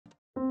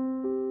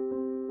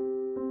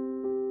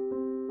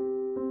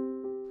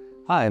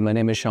Hi, my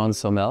name is Shawn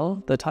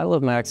Saumell. The title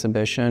of my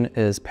exhibition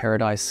is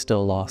Paradise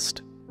Still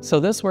Lost. So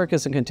this work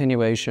is a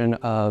continuation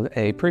of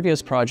a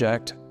previous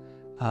project,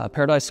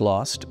 Paradise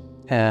Lost,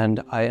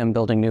 and I am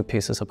building new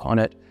pieces upon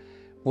it.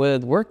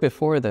 With work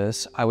before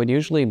this, I would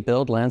usually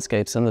build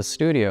landscapes in the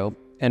studio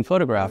and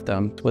photograph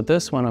them. With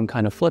this one, I'm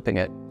kind of flipping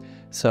it.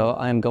 So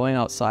I'm going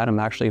outside, I'm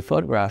actually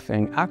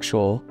photographing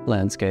actual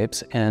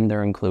landscapes and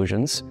their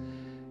inclusions,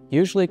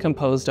 usually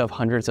composed of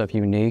hundreds of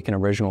unique and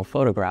original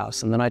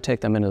photographs, and then I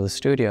take them into the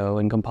studio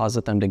and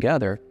composite them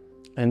together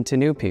into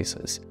new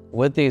pieces.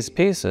 With these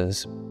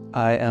pieces,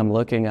 I am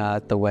looking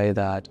at the way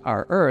that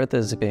our Earth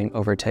is being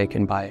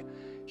overtaken by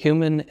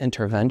human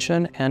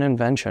intervention and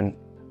invention.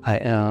 I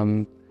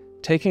am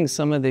taking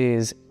some of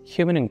these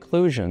human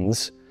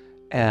inclusions,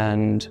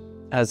 and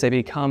as they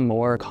become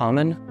more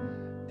common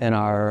in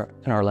our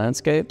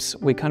landscapes,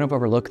 we kind of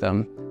overlook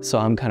them. So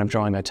I'm kind of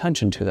drawing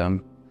attention to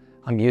them.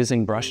 I'm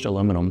using brushed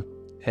aluminum.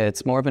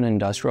 It's more of an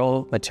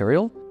industrial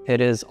material.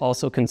 It is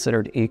also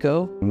considered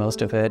eco.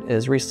 Most of it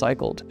is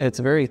recycled. It's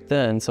very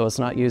thin, so it's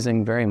not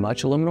using very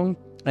much aluminum,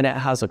 and it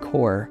has a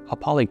core, a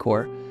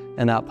polycore,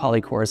 and that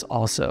polycore is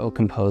also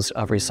composed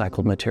of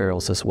recycled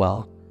materials as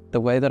well. The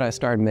way that I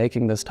started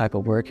making this type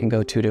of work can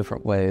go two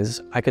different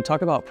ways. I could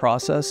talk about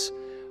process,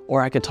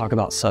 or I could talk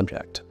about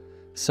subject.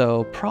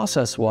 So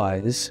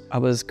process-wise, I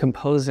was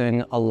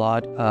composing a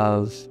lot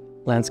of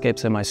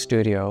landscapes in my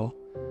studio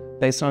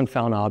based on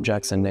found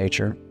objects in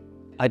nature.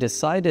 I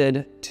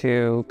decided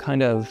to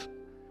kind of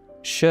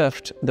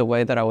shift the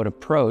way that I would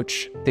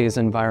approach these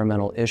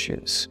environmental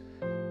issues.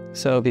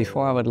 So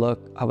before I would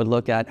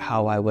look at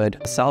how I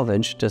would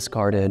salvage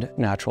discarded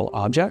natural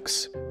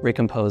objects,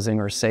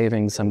 recomposing or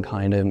saving some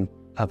kind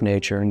of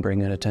nature and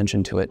bringing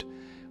attention to it.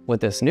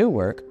 With this new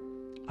work,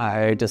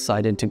 I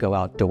decided to go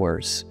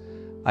outdoors.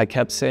 I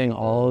kept seeing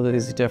all of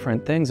these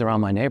different things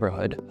around my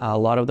neighborhood. A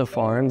lot of the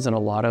farms and a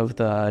lot of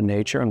the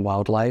nature and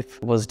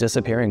wildlife was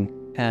disappearing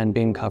and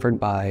being covered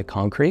by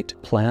concrete.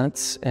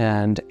 Plants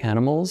and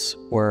animals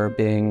were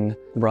being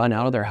run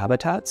out of their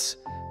habitats,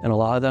 and a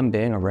lot of them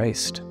being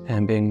erased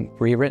and being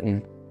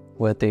rewritten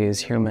with these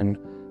human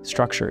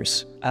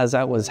structures. As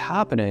that was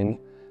happening,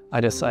 I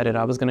decided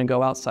I was going to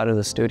go outside of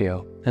the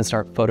studio and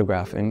start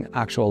photographing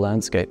actual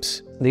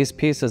landscapes. These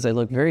pieces, they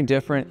look very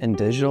different in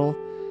digital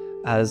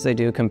as they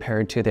do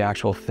compared to the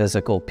actual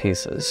physical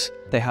pieces.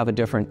 They have a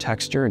different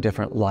texture, a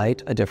different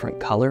light, a different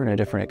color, and a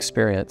different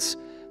experience.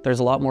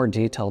 There's a lot more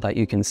detail that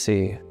you can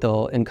see.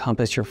 They'll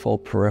encompass your full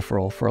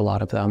peripheral for a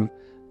lot of them.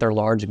 They're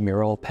large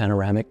mural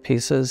panoramic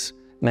pieces.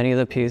 Many of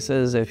the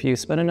pieces, if you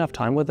spend enough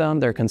time with them,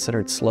 they're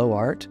considered slow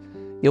art.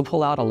 You'll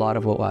pull out a lot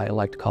of what I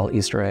like to call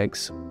Easter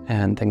eggs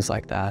and things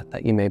like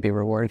that you may be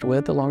rewarded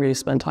with the longer you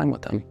spend time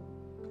with them.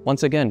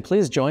 Once again,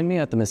 please join me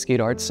at the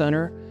Mesquite Arts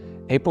Center.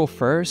 April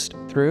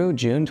 1st through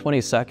June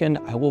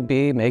 22nd, I will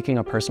be making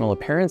a personal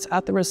appearance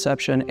at the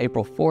reception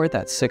April 4th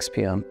at 6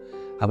 p.m.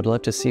 I would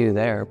love to see you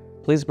there.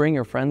 Please bring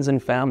your friends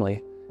and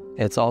family.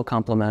 It's all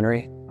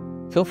complimentary.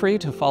 Feel free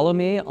to follow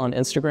me on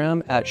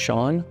Instagram at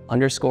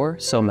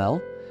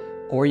Shawn_Saumell,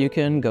 or you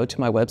can go to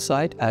my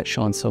website at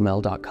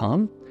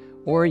shawnsaumell.com,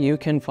 or you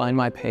can find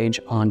my page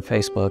on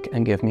Facebook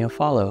and give me a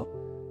follow.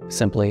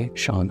 Simply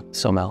Shawn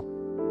Saumell.